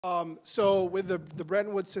So with the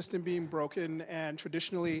Bretton Woods system being broken and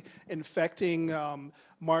traditionally infecting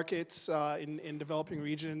markets in developing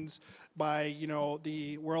regions by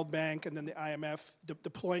the World Bank and then the IMF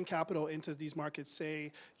deploying capital into these markets,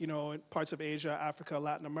 say in parts of Asia, Africa,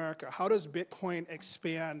 Latin America, how does Bitcoin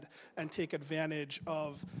expand and take advantage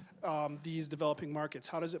of these developing markets?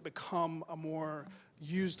 How does it become a more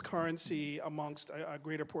used currency amongst a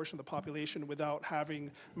greater portion of the population without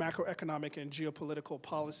having macroeconomic and geopolitical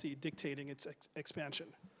policy dictating its expansion?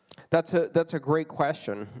 That's a great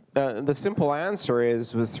question. The simple answer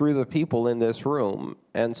is through the people in this room.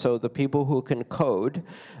 And so the people who can code,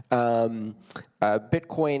 Bitcoin's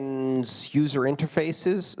user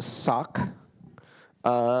interfaces suck.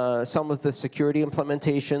 Some of the security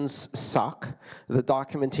implementations suck. The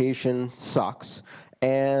documentation sucks.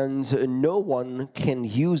 And no one can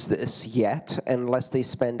use this yet unless they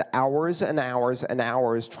spend hours and hours and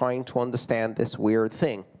hours trying to understand this weird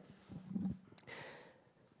thing.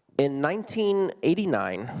 In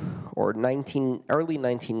 1989, or early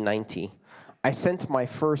 1990, I sent my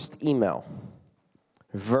first email,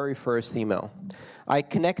 very first email. I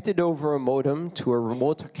connected over a modem to a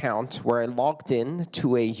remote account where I logged in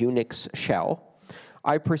to a Unix shell.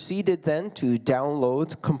 I proceeded then to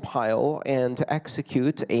download, compile, and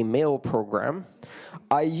execute a mail program.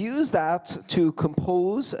 I used that to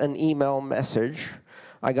compose an email message.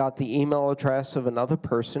 I got the email address of another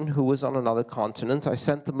person who was on another continent. I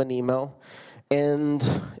sent them an email, and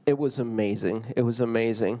it was amazing. It was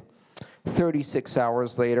amazing. 36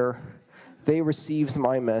 hours later, they received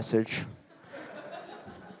my message.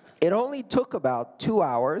 It only took about 2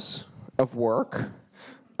 hours of work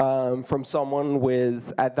from someone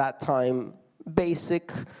with, at that time,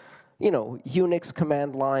 basic, Unix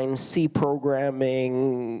command line, C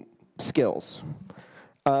programming skills.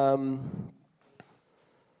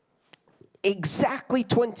 Exactly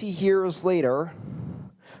 20 years later,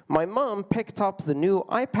 my mom picked up the new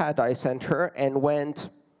iPad I sent her and went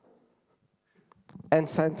and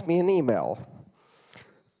sent me an email.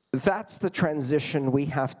 That's the transition we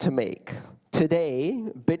have to make. Today,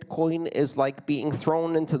 Bitcoin is like being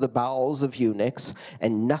thrown into the bowels of Unix,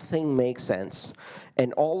 and nothing makes sense.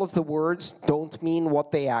 And all of the words don't mean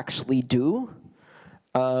what they actually do.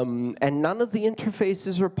 And none of the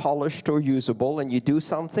interfaces are polished or usable, and you do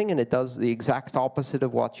something and it does the exact opposite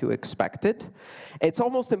of what you expected. It's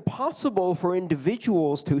almost impossible for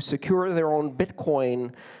individuals to secure their own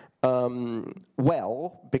Bitcoin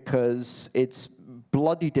well, because it's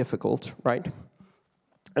bloody difficult, right?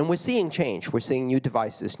 And we're seeing change. We're seeing new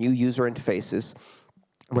devices, new user interfaces.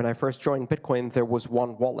 When I first joined Bitcoin, there was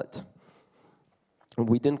one wallet. And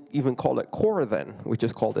we didn't even call it Core then. We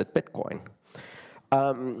just called it Bitcoin.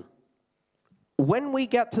 When we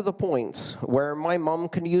get to the point where my mom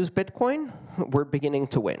can use Bitcoin, we're beginning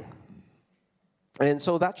to win. And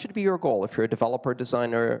so that should be your goal if you're a developer,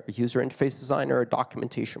 designer, a user interface designer, a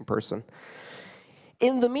documentation person.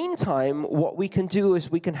 In the meantime, what we can do is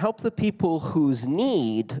we can help the people whose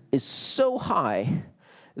need is so high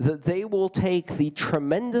that they will take the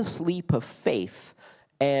tremendous leap of faith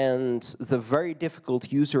and the very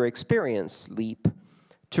difficult user experience leap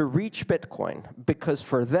to reach Bitcoin, because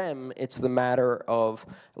for them, it's the matter of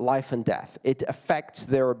life and death. It affects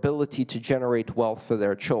their ability to generate wealth for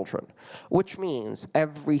their children, which means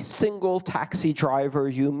every single taxi driver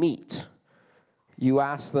you meet, you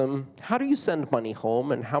ask them, how do you send money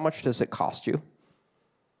home and how much does it cost you?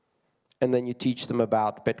 And then you teach them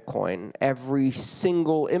about Bitcoin. Every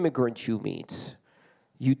single immigrant you meet,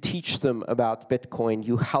 you teach them about Bitcoin,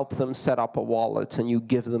 you help them set up a wallet, and you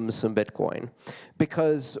give them some Bitcoin.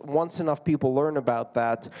 Because once enough people learn about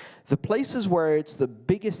that, the places where it's the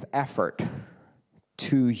biggest effort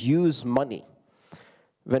to use money,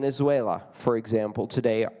 Venezuela, for example,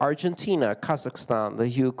 today, Argentina, Kazakhstan, the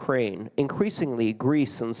Ukraine, increasingly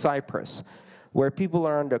Greece and Cyprus, where people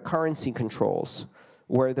are under currency controls,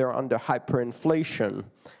 where they're under hyperinflation,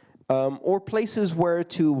 or places where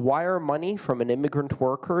to wire money from an immigrant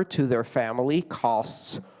worker to their family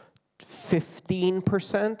costs 15%,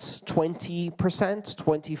 20%,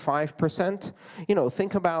 25%.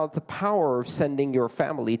 Think about the power of sending your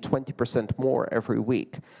family 20% more every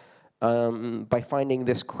week by finding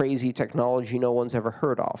this crazy technology no one's ever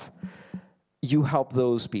heard of. You help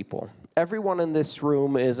those people. Everyone in this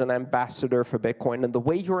room is an ambassador for Bitcoin, and the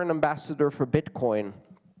way you're an ambassador for Bitcoin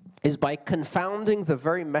is by confounding the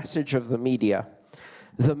very message of the media.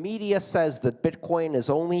 The media says that Bitcoin is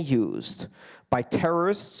only used by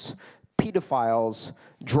terrorists, pedophiles,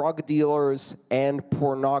 drug dealers, and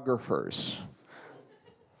pornographers.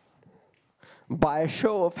 By a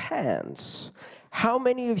show of hands, How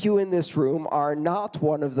many of you in this room are not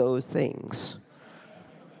one of those things?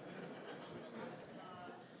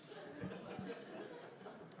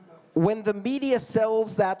 When the media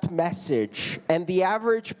sells that message and the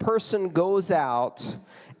average person goes out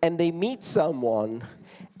and they meet someone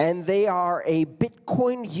and they are a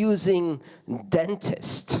Bitcoin-using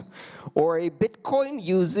dentist or a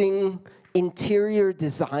Bitcoin-using interior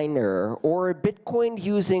designer or a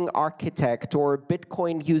Bitcoin-using architect or a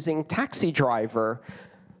Bitcoin-using taxi driver,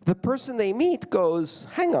 the person they meet goes,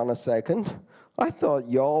 hang on a second, I thought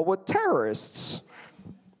y'all were terrorists.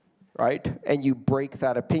 Right? And you break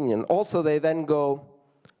that opinion. Also, they then go,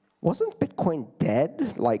 wasn't Bitcoin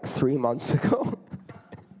dead like 3 months ago?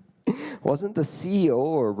 Wasn't the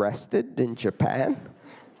CEO arrested in Japan?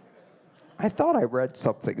 I thought I read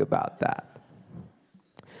something about that.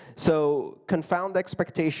 So confound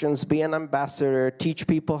expectations, be an ambassador, teach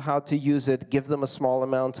people how to use it, give them a small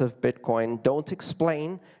amount of Bitcoin. Don't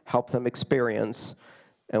explain, help them experience,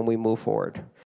 and we move forward.